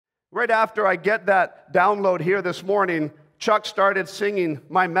Right after I get that download here this morning, Chuck started singing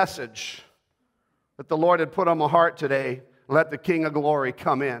my message that the Lord had put on my heart today, Let the King of Glory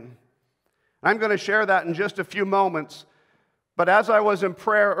Come In. I'm going to share that in just a few moments, but as I was in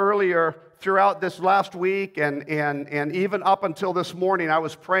prayer earlier throughout this last week and even up until this morning, I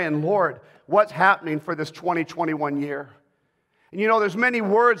was praying, Lord, what's happening for this 2021 year? And you know, there's many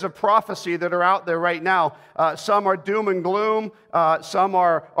words of prophecy that are out there right now. Some are doom and gloom. Some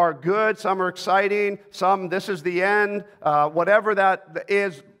are good. Some are exciting. Some, this is the end. Whatever that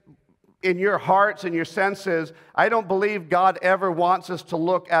is in your hearts and your senses, I don't believe God ever wants us to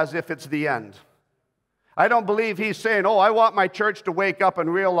look as if it's the end. I don't believe He's saying, oh, I want my church to wake up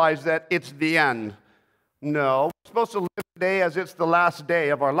and realize that it's the end. No. We're supposed to live today as it's the last day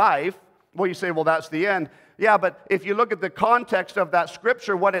of our life. Well, you say, well, that's the end. Yeah, but if you look at the context of that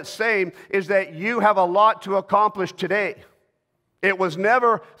scripture, what it's saying is that you have a lot to accomplish today. It was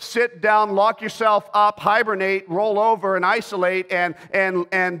never sit down, lock yourself up, hibernate, roll over, and isolate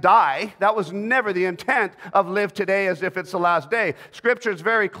and die. That was never the intent of live today as if it's the last day. Scripture is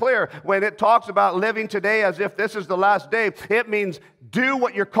very clear. When it talks about living today as if this is the last day, it means do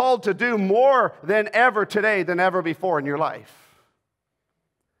what you're called to do more than ever today than ever before in your life.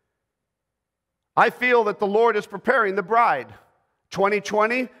 I feel that the Lord is preparing the bride.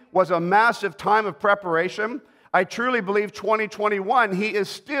 2020 was a massive time of preparation. I truly believe 2021, He is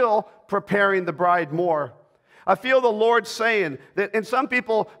still preparing the bride more. I feel the Lord saying that, and some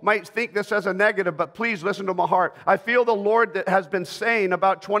people might think this as a negative, but please listen to my heart. I feel the Lord that has been saying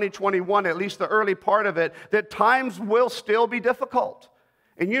about 2021, at least the early part of it, that times will still be difficult.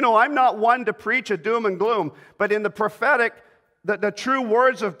 And you know, I'm not one to preach a doom and gloom, but in the prophetic, the true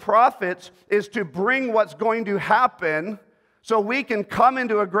words of prophets is to bring what's going to happen so we can come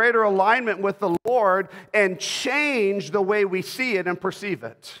into a greater alignment with the Lord and change the way we see it and perceive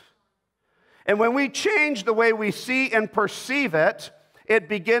it. And when we change the way we see and perceive it, it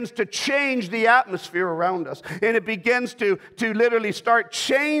begins to change the atmosphere around us. And it begins to literally start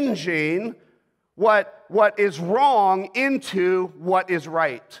changing what is wrong into what is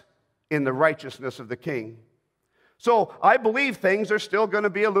right in the righteousness of the King. So I believe things are still going to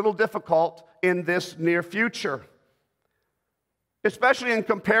be a little difficult in this near future, especially in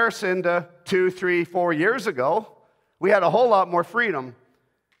comparison to 2, 3, 4 years ago. We had a whole lot more freedom.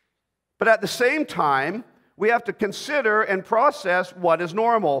 But at the same time, we have to consider and process what is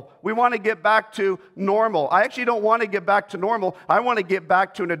normal. We want to get back to normal. I actually don't want to get back to normal. I want to get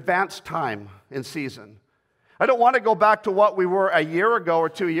back to an advanced time in season. I don't want to go back to what we were a year ago or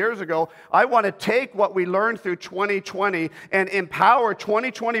 2 years ago. I want to take what we learned through 2020 and empower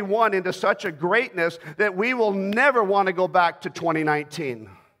 2021 into such a greatness that we will never want to go back to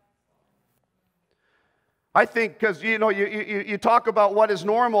 2019. I think because, you know, you talk about what is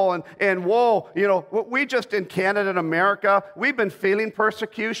normal and whoa, you know, we just in Canada and America, we've been feeling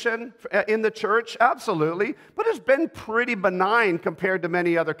persecution in the church, absolutely, but it's been pretty benign compared to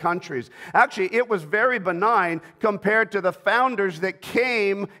many other countries. Actually, it was very benign compared to the founders that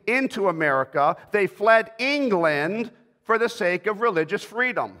came into America. They fled England for the sake of religious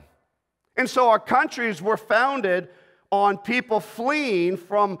freedom. And so our countries were founded on people fleeing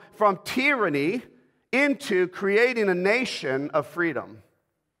from tyranny into creating a nation of freedom.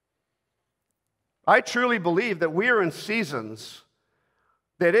 I truly believe that we are in seasons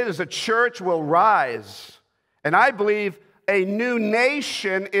that it as a church will rise. And I believe a new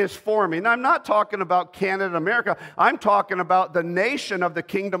nation is forming. I'm not talking about Canada and America. I'm talking about the nation of the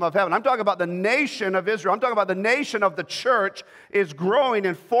kingdom of heaven. I'm talking about the nation of Israel. I'm talking about the nation of the church is growing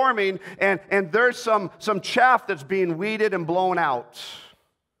and forming, and there's some chaff that's being weeded and blown out.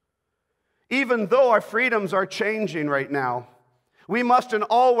 Even though our freedoms are changing right now, we mustn't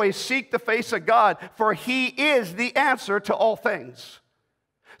always seek the face of God, for He is the answer to all things.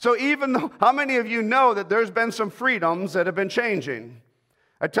 So even though, how many of you know that there's been some freedoms that have been changing?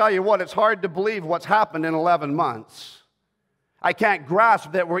 I tell you what, it's hard to believe what's happened in 11 months. I can't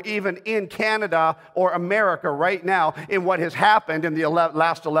grasp that we're even in Canada or America right now in what has happened in the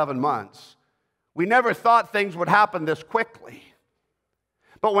last 11 months. We never thought things would happen this quickly.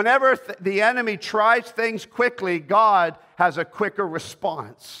 But whenever the enemy tries things quickly, God has a quicker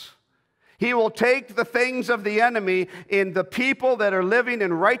response. He will take the things of the enemy in the people that are living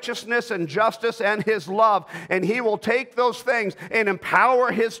in righteousness and justice and His love, and He will take those things and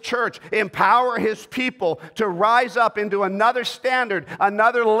empower His church, empower His people to rise up into another standard,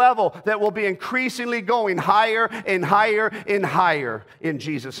 another level that will be increasingly going higher and higher and higher in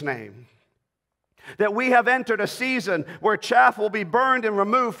Jesus' name. That we have entered a season where chaff will be burned and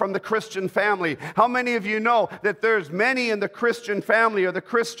removed from the Christian family. How many of you know that there's many in the Christian family or the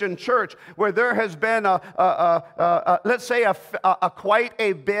Christian church where there has been let's say quite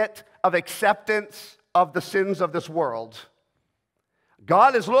a bit of acceptance of the sins of this world?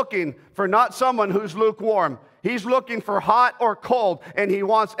 God is looking for not someone who's lukewarm. He's looking for hot or cold, and He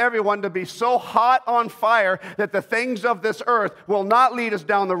wants everyone to be so hot on fire that the things of this earth will not lead us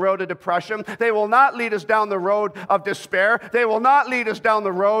down the road of depression. They will not lead us down the road of despair. They will not lead us down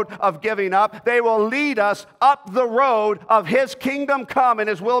the road of giving up. They will lead us up the road of His kingdom come and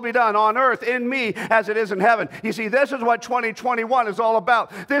His will be done on earth in me as it is in heaven. You see, this is what 2021 is all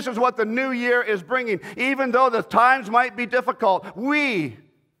about. This is what the new year is bringing. Even though the times might be difficult, we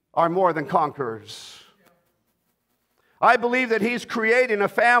are more than conquerors. I believe that He's creating a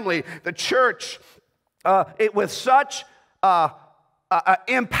family, the church, with such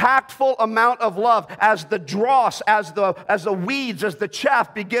impactful amount of love as the dross, as the weeds, as the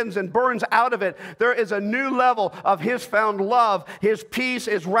chaff begins and burns out of it. There is a new level of His found love, His peace,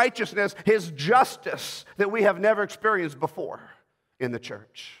 His righteousness, His justice that we have never experienced before in the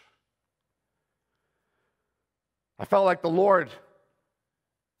church. I felt like the Lord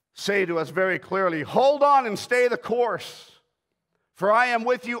say to us very clearly, hold on and stay the course, for I am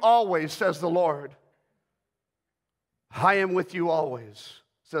with you always, says the Lord. I am with you always,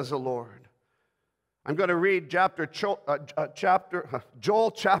 says the Lord. I'm going to read Joel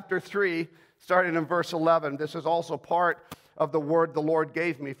chapter 3, starting in verse 11. This is also part of the word the Lord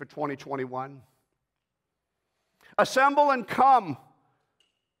gave me for 2021. Assemble and come,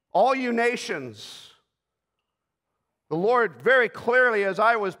 all you nations. The Lord very clearly, as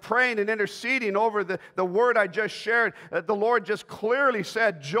I was praying and interceding over the word I just shared, the Lord just clearly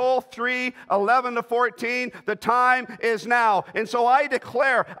said, Joel 3, 11 to 14, the time is now. And so I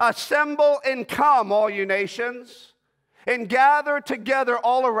declare, assemble and come, all you nations, and gather together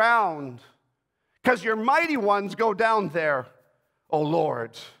all around, because your mighty ones go down there, O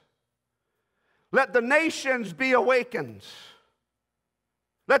Lord. Let the nations be awakened.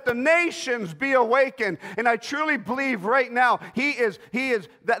 Let the nations be awakened. And I truly believe right now,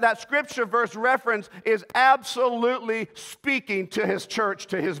 that scripture verse reference is absolutely speaking to His church,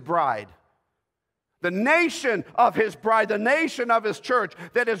 to His bride. The nation of His bride, the nation of His church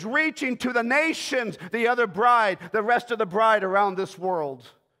that is reaching to the nations, the other bride, the rest of the bride around this world.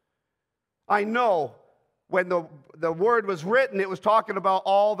 I know when the word was written, it was talking about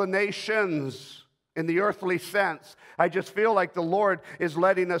all the nations in the earthly sense. I just feel like the Lord is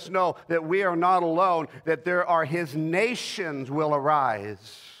letting us know that we are not alone, that there are His nations will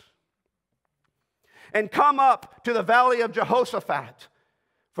arise. And come up to the valley of Jehoshaphat,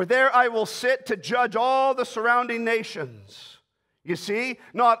 for there I will sit to judge all the surrounding nations. You see,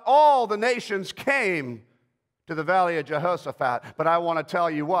 not all the nations came to the valley of Jehoshaphat, but I want to tell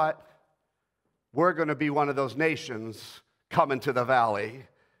you what, we're going to be one of those nations coming to the valley.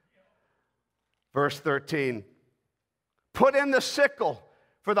 Verse 13, put in the sickle,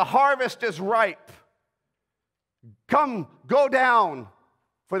 for the harvest is ripe. Come, go down,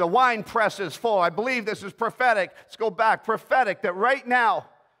 for the winepress is full. I believe this is prophetic. Let's go back. Prophetic, that right now,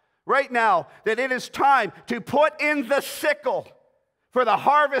 that it is time to put in the sickle, for the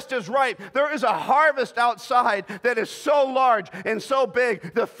harvest is ripe. There is a harvest outside that is so large and so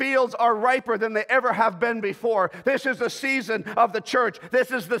big. The fields are riper than they ever have been before. This is the season of the church.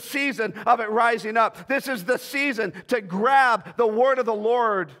 This is the season of it rising up. This is the season to grab the word of the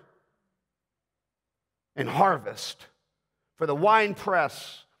Lord and harvest. For the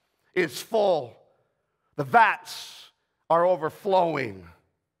winepress is full. The vats are overflowing.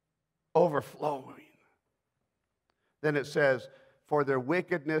 Overflowing. Then it says, for their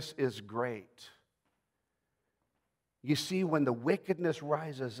wickedness is great. You see, when the wickedness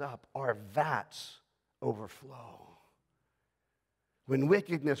rises up, our vats overflow. When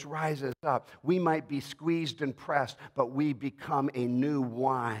wickedness rises up, we might be squeezed and pressed, but we become a new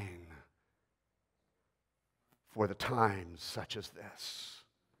wine for the times such as this.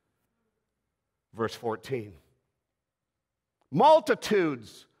 Verse 14.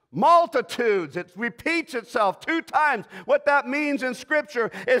 Multitudes. It repeats itself 2 times. What that means in Scripture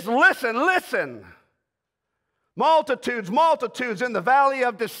is listen, listen. Multitudes in the valley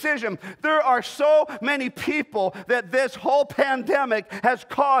of decision. There are so many people that this whole pandemic has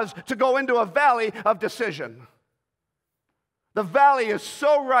caused to go into a valley of decision. The valley is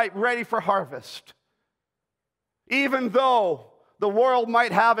so ripe, ready for harvest. Even though the world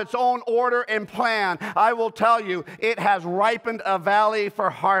might have its own order and plan, I will tell you, it has ripened a valley for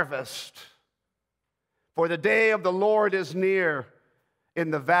harvest. For the day of the Lord is near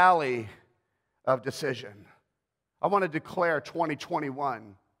in the valley of decision. I want to declare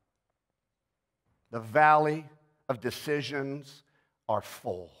 2021, the valley of decisions are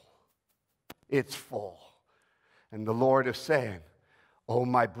full. It's full. And the Lord is saying, oh,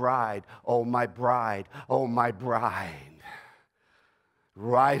 my bride, oh, my bride, oh, my bride,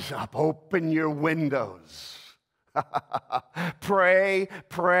 rise up, open your windows. Pray,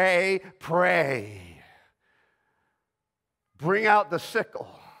 pray, pray. Bring out the sickle,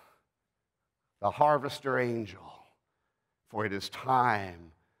 the harvester angel, for it is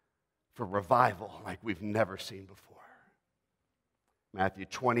time for revival like we've never seen before. Matthew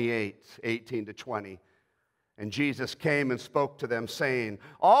 28, 18 to 20. And Jesus came and spoke to them, saying,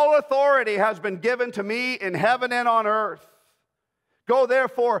 all authority has been given to me in heaven and on earth. Go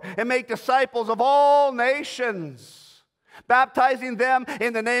therefore and make disciples of all nations, baptizing them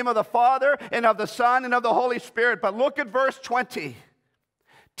in the name of the Father and of the Son and of the Holy Spirit. But look at verse 20.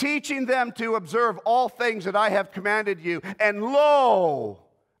 Teaching them to observe all things that I have commanded you. And lo,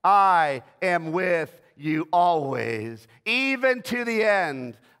 I am with you always, even to the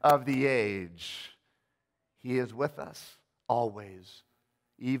end of the age. He is with us always.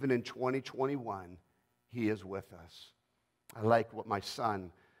 Even in 2021, He is with us. I like what my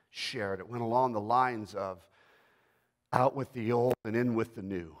son shared. It went along the lines of out with the old and in with the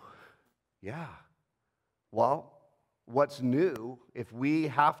new. Yeah. Well, what's new, if we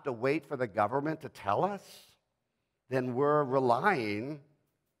have to wait for the government to tell us, then we're relying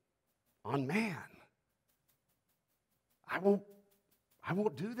on man. I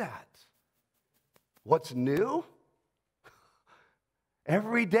won't do that. What's new?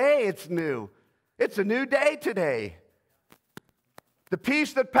 Every day it's new. It's a new day today. The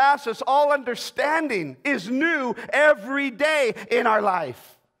peace that passes all understanding is new every day in our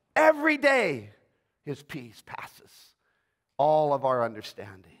life. Every day, His peace passes all of our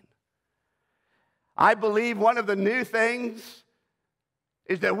understanding. I believe one of the new things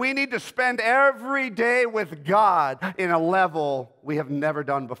is that we need to spend every day with God in a level we have never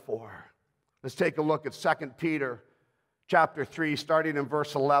done before. Let's take a look at 2 Peter chapter 3, starting in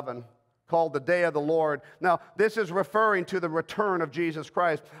verse 11. Called the day of the Lord. Now, this is referring to the return of Jesus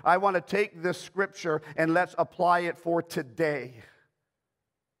Christ. I want to take this scripture and let's apply it for today.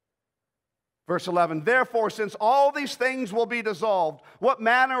 Verse 11, therefore, since all these things will be dissolved, what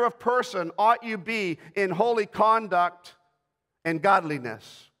manner of person ought you be in holy conduct and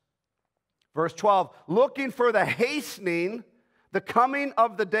godliness? Verse 12, looking for the hastening, the coming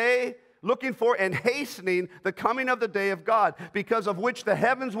of the day, looking for and hastening the coming of the day of God, because of which the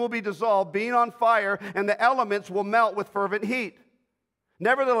heavens will be dissolved, being on fire, and the elements will melt with fervent heat.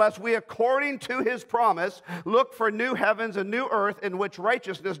 Nevertheless, we, according to His promise, look for new heavens and new earth in which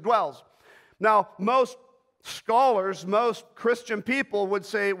righteousness dwells. Now, most scholars, most Christian people would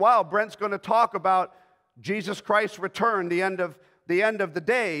say, wow, Brent's going to talk about Jesus Christ's return, the end of the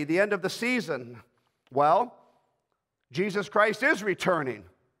day, the end of the season. Well, Jesus Christ is returning.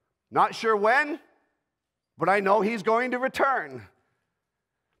 Not sure when, but I know He's going to return.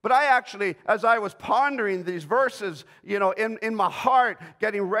 But I actually, as I was pondering these verses, in my heart,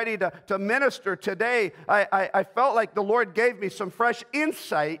 getting ready to minister today, I felt like the Lord gave me some fresh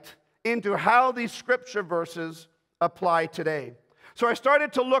insight into how these scripture verses apply today. So I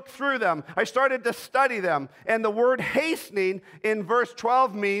started to look through them. I started to study them. And the word hastening in verse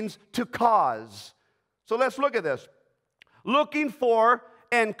 12 means to cause. So let's look at this. Looking for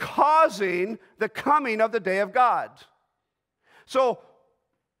and causing the coming of the day of God. So,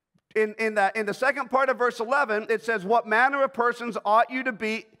 in the second part of verse 11, it says, what manner of persons ought you to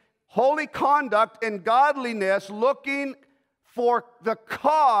be, holy conduct and godliness, looking for the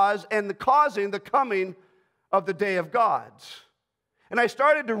cause and the causing the coming of the day of God. And I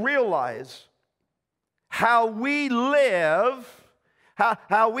started to realize how we live,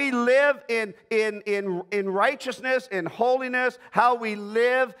 how we live in righteousness, in holiness, how we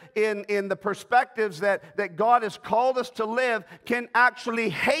live in the perspectives that God has called us to live can actually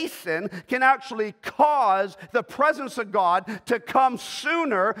hasten, can actually cause the presence of God to come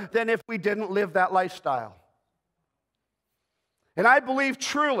sooner than if we didn't live that lifestyle. And I believe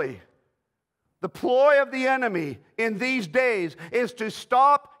truly the ploy of the enemy in these days is to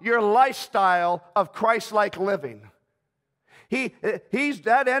stop your lifestyle of Christ-like living.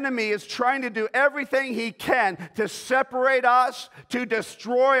 That enemy is trying to do everything he can to separate us, to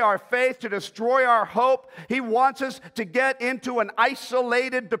destroy our faith, to destroy our hope. He wants us to get into an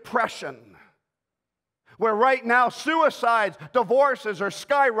isolated depression where right now suicides, divorces are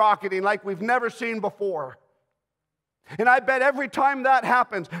skyrocketing like we've never seen before. And I bet every time that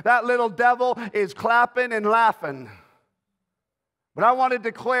happens, that little devil is clapping and laughing. But I want to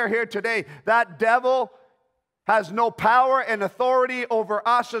declare here today that devil has no power and authority over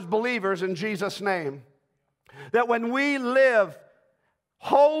us as believers in Jesus' name. That when we live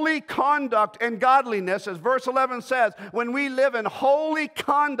holy conduct and godliness, as verse 11 says, when we live in holy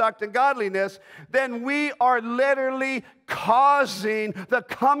conduct and godliness, then we are literally causing the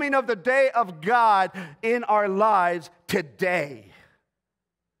coming of the day of God in our lives today.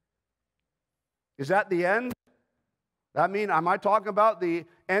 Is that the end? That mean, am I talking about the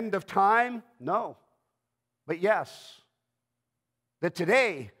end of time? No. But yes, that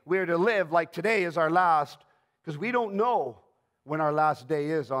today we are to live like today is our last, because we don't know when our last day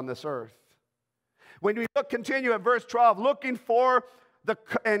is on this earth. When we continue at verse 12, looking for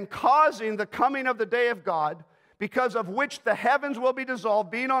and causing the coming of the day of God, because of which the heavens will be dissolved,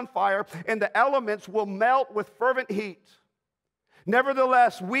 being on fire, and the elements will melt with fervent heat.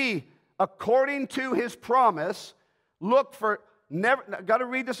 Nevertheless, we, according to his promise, look for, got to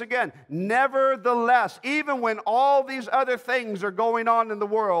read this again. Nevertheless, even when all these other things are going on in the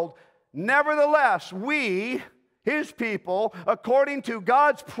world, nevertheless, we, his people, according to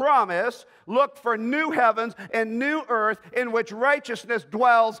God's promise, look for new heavens and new earth in which righteousness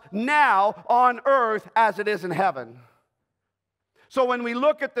dwells now on earth as it is in heaven. So when we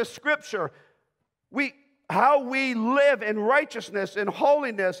look at the scripture, how we live in righteousness and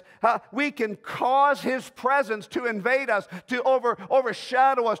holiness, how we can cause his presence to invade us, to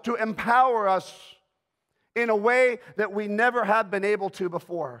overshadow us, to empower us in a way that we never have been able to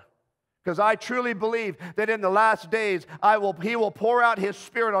before. Because I truly believe that in the last days, he will pour out his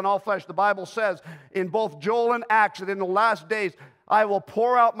Spirit on all flesh. The Bible says in both Joel and Acts that in the last days, I will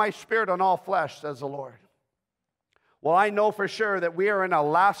pour out my Spirit on all flesh, says the Lord. Well, I know for sure that we are in a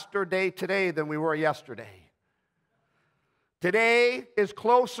laster day today than we were yesterday. Today is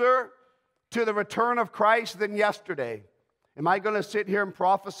closer to the return of Christ than yesterday. Am I going to sit here and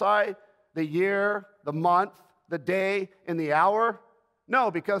prophesy the year, the month, the day, and the hour?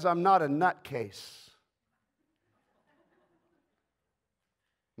 No, because I'm not a nutcase.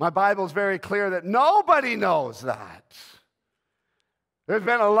 My Bible is very clear that nobody knows that. There's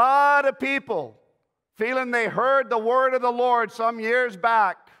been a lot of people feeling they heard the word of the Lord some years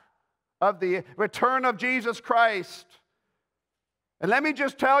back of the return of Jesus Christ. And let me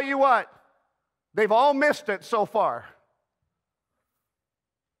just tell you what, they've all missed it so far.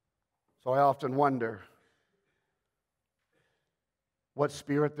 So I often wonder what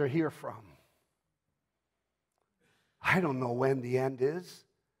spirit they're here from. I don't know when the end is,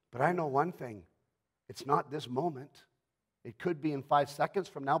 but I know one thing. It's not this moment. It could be in 5 seconds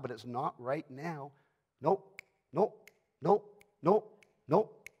from now, but it's not right now. Nope, nope, nope, nope,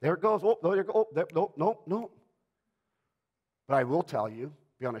 nope. There it goes. Oh, there you go. Oh, there, nope, nope, nope. But I will tell you,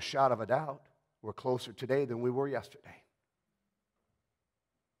 beyond a shadow of a doubt, we're closer today than we were yesterday.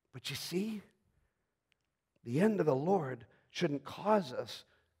 But you see, the end of the Lord shouldn't cause us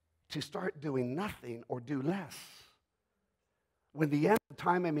to start doing nothing or do less. When the end of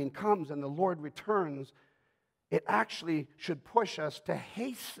time, comes and the Lord returns, it actually should push us to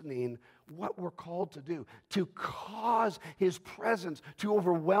hastening what we're called to do, to cause his presence to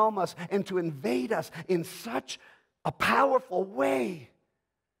overwhelm us and to invade us in such a powerful way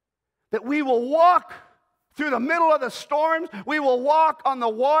that we will walk through the middle of the storms, we will walk on the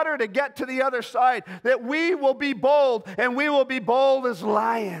water to get to the other side, that we will be bold, and we will be bold as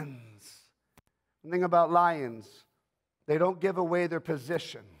lions. The thing about lions, they don't give away their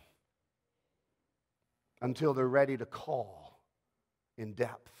position until they're ready to call in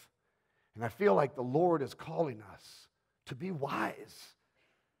depth. And I feel like the Lord is calling us to be wise.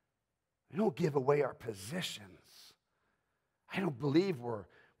 We don't give away our positions. I don't believe we're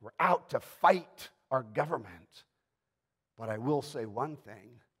out to fight our government. But I will say one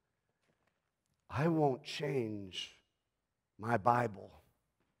thing. I won't change my Bible,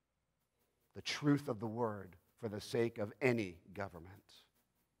 the truth of the word, for the sake of any government.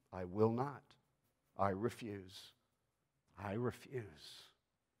 I will not. I refuse. I refuse.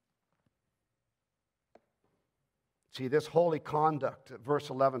 See, this holy conduct that verse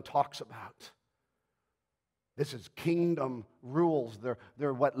 11 talks about, this is kingdom rules.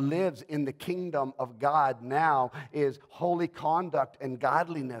 They're what lives in the kingdom of God now is holy conduct and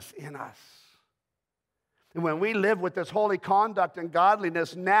godliness in us. And when we live with this holy conduct and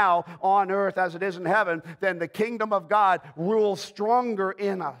godliness now on earth as it is in heaven, then the kingdom of God rules stronger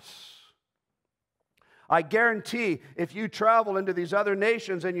in us. I guarantee if you travel into these other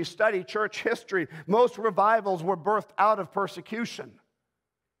nations and you study church history, most revivals were birthed out of persecution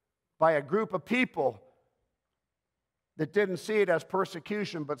by a group of people that didn't see it as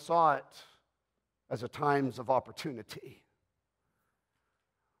persecution but saw it as a times of opportunity.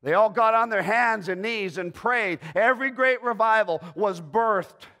 They all got on their hands and knees and prayed. Every great revival was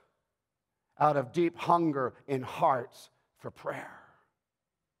birthed out of deep hunger in hearts for prayer.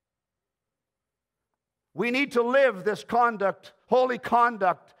 We need to live this conduct, holy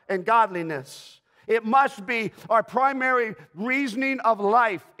conduct and godliness. It must be our primary reasoning of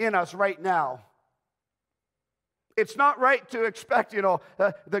life in us right now. It's not right to expect,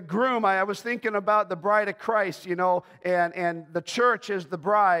 the groom. I was thinking about the bride of Christ, and the church is the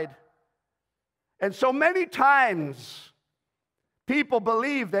bride. And so many times, people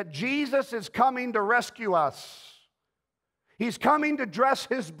believe that Jesus is coming to rescue us. He's coming to dress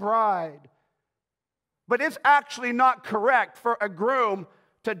his bride. But it's actually not correct for a groom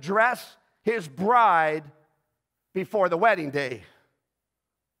to dress his bride before the wedding day.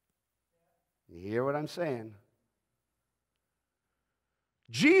 You hear what I'm saying?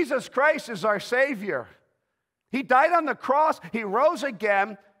 Jesus Christ is our Savior. He died on the cross. He rose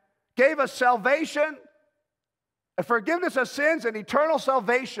again, gave us salvation, a forgiveness of sins, and eternal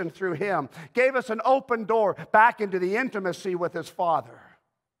salvation through him. Gave us an open door back into the intimacy with his Father,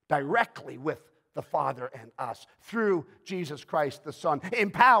 directly with the Father and us, through Jesus Christ the Son,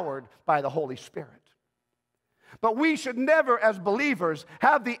 empowered by the Holy Spirit. But we should never, as believers,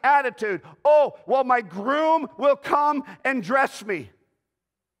 have the attitude, oh, well, my groom will come and dress me.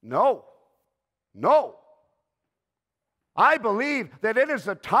 No. I believe that it is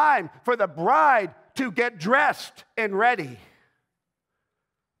a time for the bride to get dressed and ready.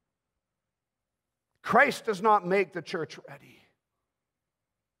 Christ does not make the church ready.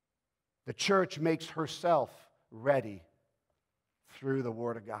 The church makes herself ready through the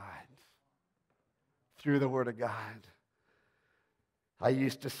Word of God. Through the Word of God. I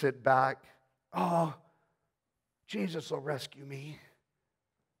used to sit back, oh, Jesus will rescue me.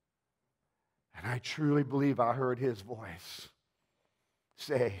 And I truly believe I heard his voice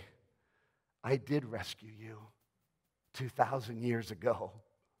say, I did rescue you 2,000 years ago.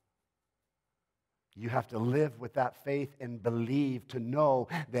 You have to live with that faith and believe to know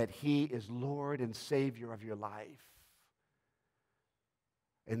that he is Lord and Savior of your life.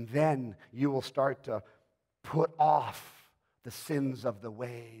 And then you will start to put off the sins of the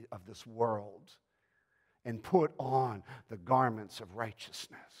way of this world and put on the garments of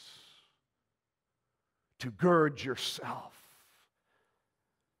righteousness. To gird yourself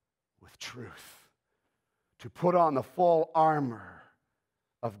with truth. To put on the full armor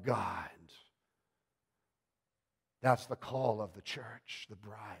of God. That's the call of the church, the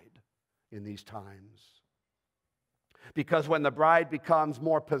bride, in these times. Because when the bride becomes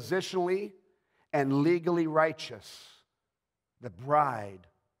more positionally and legally righteous, the bride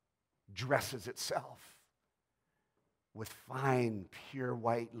dresses itself with fine, pure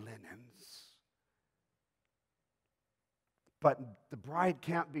white linens. But the bride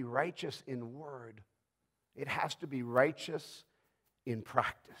can't be righteous in word. It has to be righteous in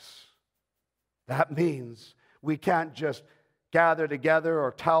practice. That means we can't just gather together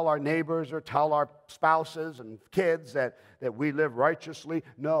or tell our neighbors or tell our spouses and kids that we live righteously.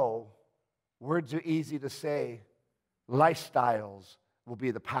 No, words are easy to say. Lifestyles will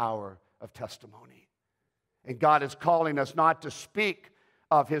be the power of testimony. And God is calling us not to speak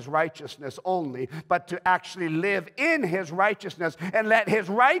of his righteousness only, but to actually live in his righteousness and let his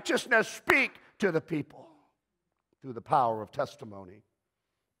righteousness speak to the people through the power of testimony.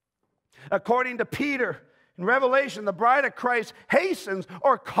 According to Peter in Revelation, the bride of Christ hastens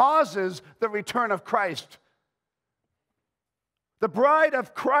or causes the return of Christ. The bride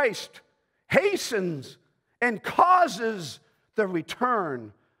of Christ hastens and causes the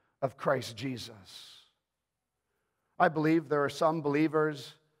return of Christ Jesus. I believe there are some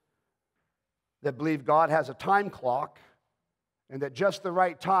believers that believe God has a time clock and that just the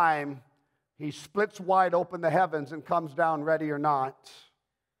right time, he splits wide open the heavens and comes down ready or not.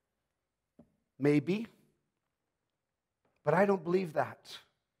 Maybe. But I don't believe that.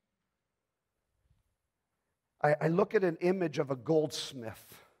 I look at an image of a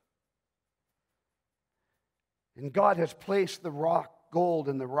goldsmith. And God has placed the gold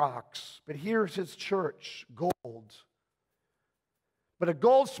in the rocks. But here's his church, gold. But a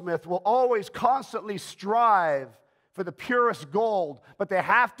goldsmith will always constantly strive for the purest gold, but they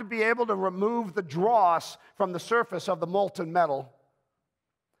have to be able to remove the dross from the surface of the molten metal.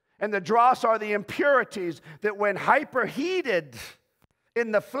 And the dross are the impurities that when hyperheated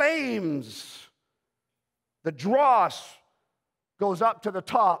in the flames, the dross goes up to the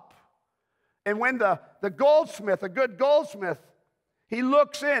top. And when the goldsmith, a good goldsmith, he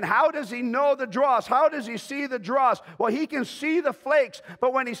looks in. How does he know the dross? How does he see the dross? Well, he can see the flakes,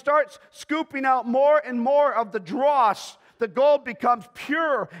 but when he starts scooping out more and more of the dross, the gold becomes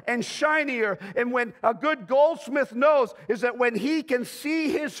pure and shinier. And when a good goldsmith knows is that when he can see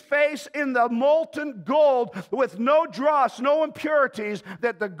his face in the molten gold with no dross, no impurities,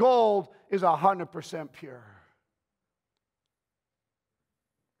 that the gold is 100% pure.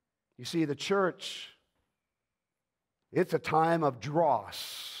 You see, the church, it's a time of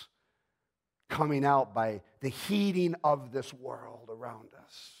dross coming out by the heating of this world around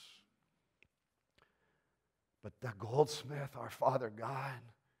us. But the goldsmith, our Father God,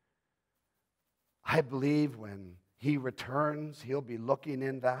 I believe when he returns, he'll be looking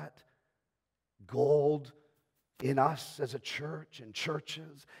in that gold in us as a church and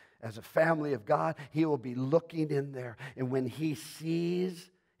churches, as a family of God. He will be looking in there. And when he sees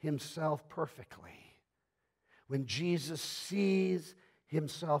himself perfectly, when Jesus sees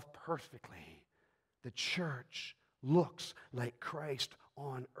himself perfectly, the church looks like Christ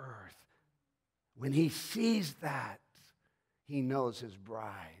on earth. When he sees that, he knows his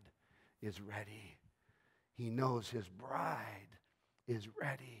bride is ready. He knows his bride is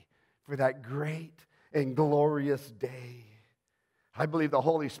ready for that great and glorious day. I believe the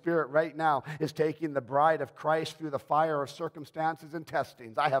Holy Spirit right now is taking the bride of Christ through the fire of circumstances and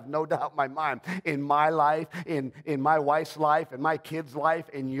testings. I have no doubt in my mind, in my life, in my wife's life, in my kids' life,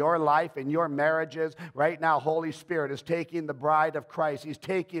 in your marriages. Right now, Holy Spirit is taking the bride of Christ. He's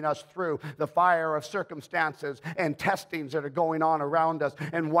taking us through the fire of circumstances and testings that are going on around us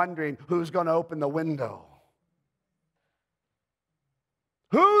and wondering who's going to open the window.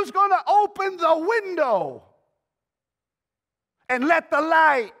 Who's going to open the window and let the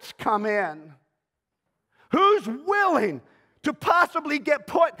light come in? Who's willing to possibly get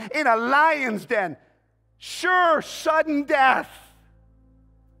put in a lion's den? Sure, sudden death.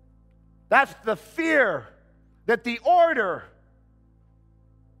 That's the fear that the order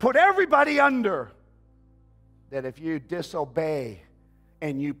put everybody under. That if you disobey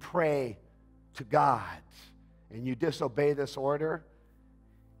and you pray to God and you disobey this order,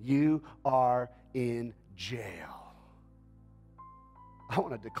 you are in jail. I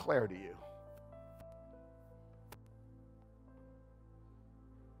want to declare to you,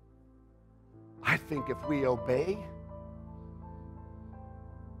 I think if we obey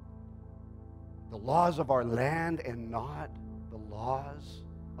the laws of our land and not the laws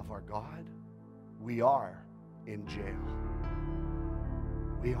of our God, we are in jail.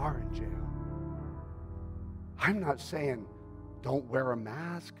 We are in jail. I'm not saying don't wear a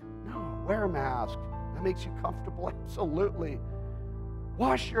mask. No, wear a mask. That makes you comfortable, absolutely.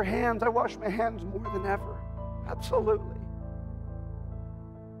 Wash your hands. I wash my hands more than ever. Absolutely.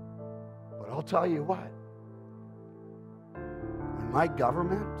 But I'll tell you what. When my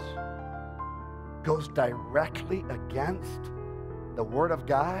government goes directly against the Word of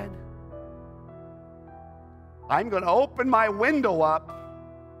God, I'm going to open my window up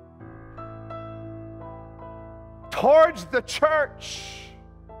towards the church,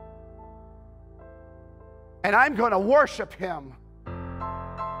 and I'm going to worship Him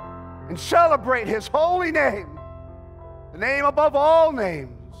and celebrate His holy name, the name above all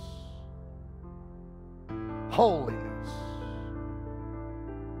names, holiness,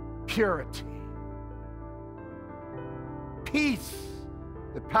 purity, peace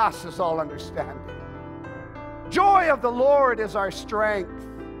that passes all understanding. Joy of the Lord is our strength.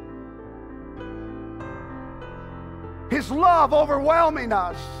 His love overwhelming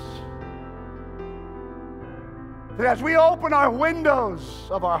us. That as we open our windows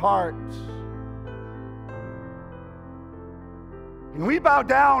of our hearts and we bow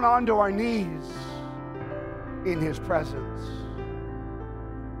down onto our knees in His presence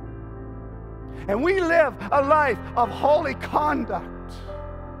and we live a life of holy conduct,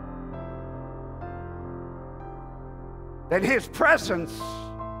 then His presence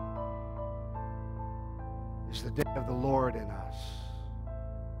is the day of the Lord in us.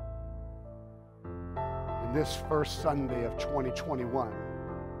 This first Sunday of 2021,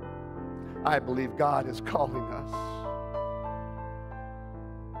 I believe God is calling us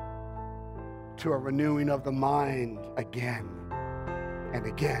to a renewing of the mind again and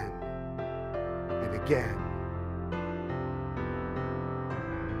again and again.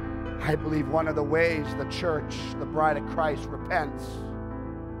 I believe one of the ways the church, the bride of Christ, repents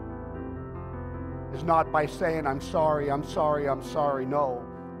is not by saying, I'm sorry, I'm sorry, I'm sorry. No.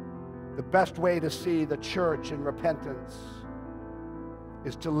 The best way to see the church in repentance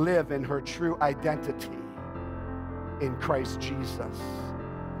is to live in her true identity in Christ Jesus,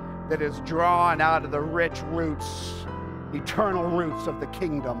 that is drawn out of the rich roots, eternal roots of the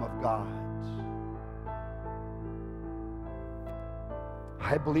kingdom of God.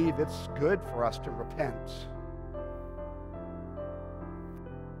 I believe it's good for us to repent.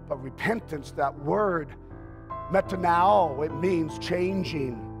 But repentance, that word, metanao, it means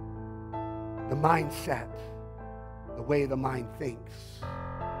changing the mindset, the way the mind thinks.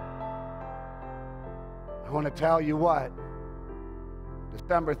 I want to tell you what,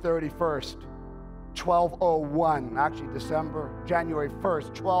 December 31st, 12:01, actually January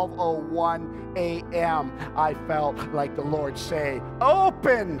 1st, 12:01 a.m., I felt like the Lord say,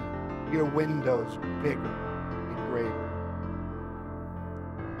 open your windows bigger and greater.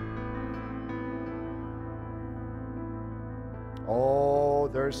 Oh,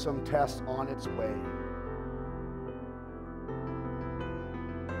 there's some tests on its way.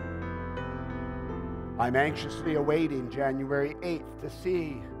 I'm anxiously awaiting January 8th to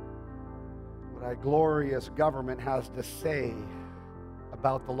see what our glorious government has to say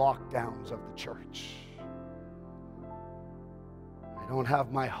about the lockdowns of the church. I don't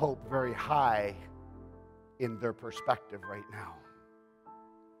have my hope very high in their perspective right now.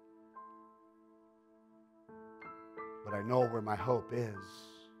 But I know where my hope is.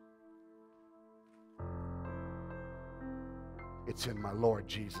 It's in my Lord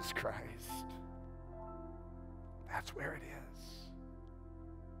Jesus Christ. That's where it is.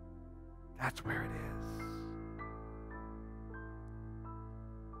 That's where it is.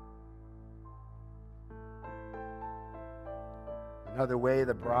 Another way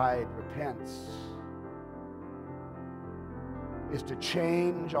the bride repents is to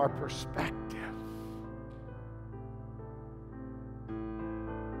change our perspective.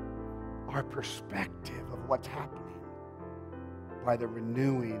 Our perspective of what's happening by the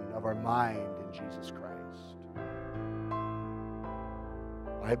renewing of our mind in Jesus Christ.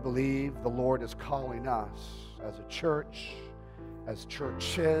 I believe the Lord is calling us as a church, as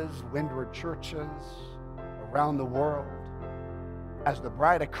churches, Windward churches around the world, as the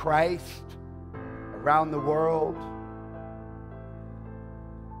bride of Christ around the world,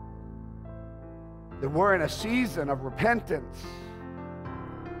 that we're in a season of repentance.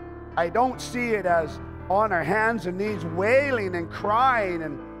 I don't see it as on our hands and knees wailing and crying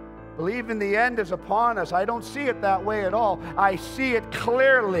and believing the end is upon us. I don't see it that way at all. I see it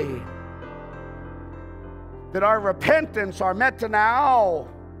clearly that our repentance, our metanao,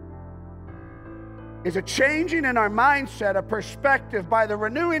 is a changing in our mindset, a perspective by the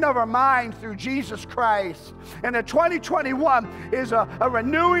renewing of our mind through Jesus Christ. And the 2021 is a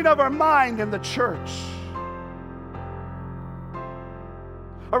renewing of our mind in the church.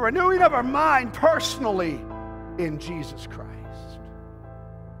 A renewing of our mind personally in Jesus Christ.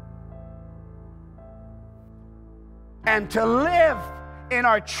 And to live in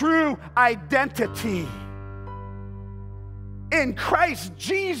our true identity in Christ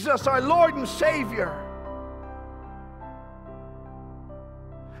Jesus, our Lord and Savior.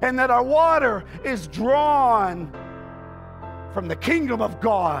 And that our water is drawn from the kingdom of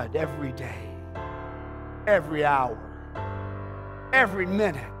God every day, every hour, every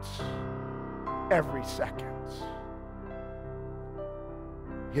minute, every second.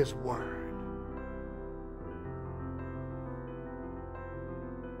 His word.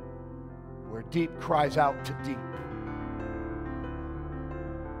 Where deep cries out to deep.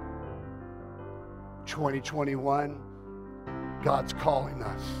 2021, God's calling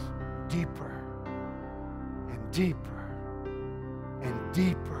us deeper and deeper and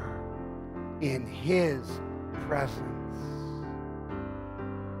deeper in His presence.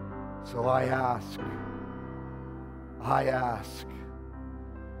 So I ask,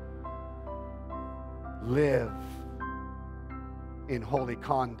 live in holy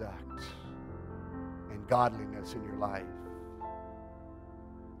conduct and godliness in your life,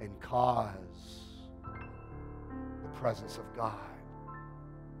 and cause the presence of God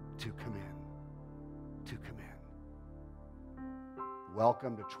to come in, to come in.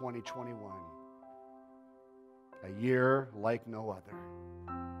 Welcome to 2021, a year like no other.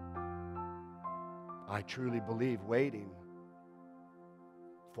 I truly believe waiting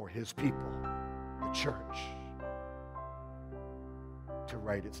for His people, the church, to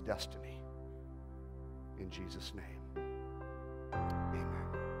write its destiny. In Jesus' name.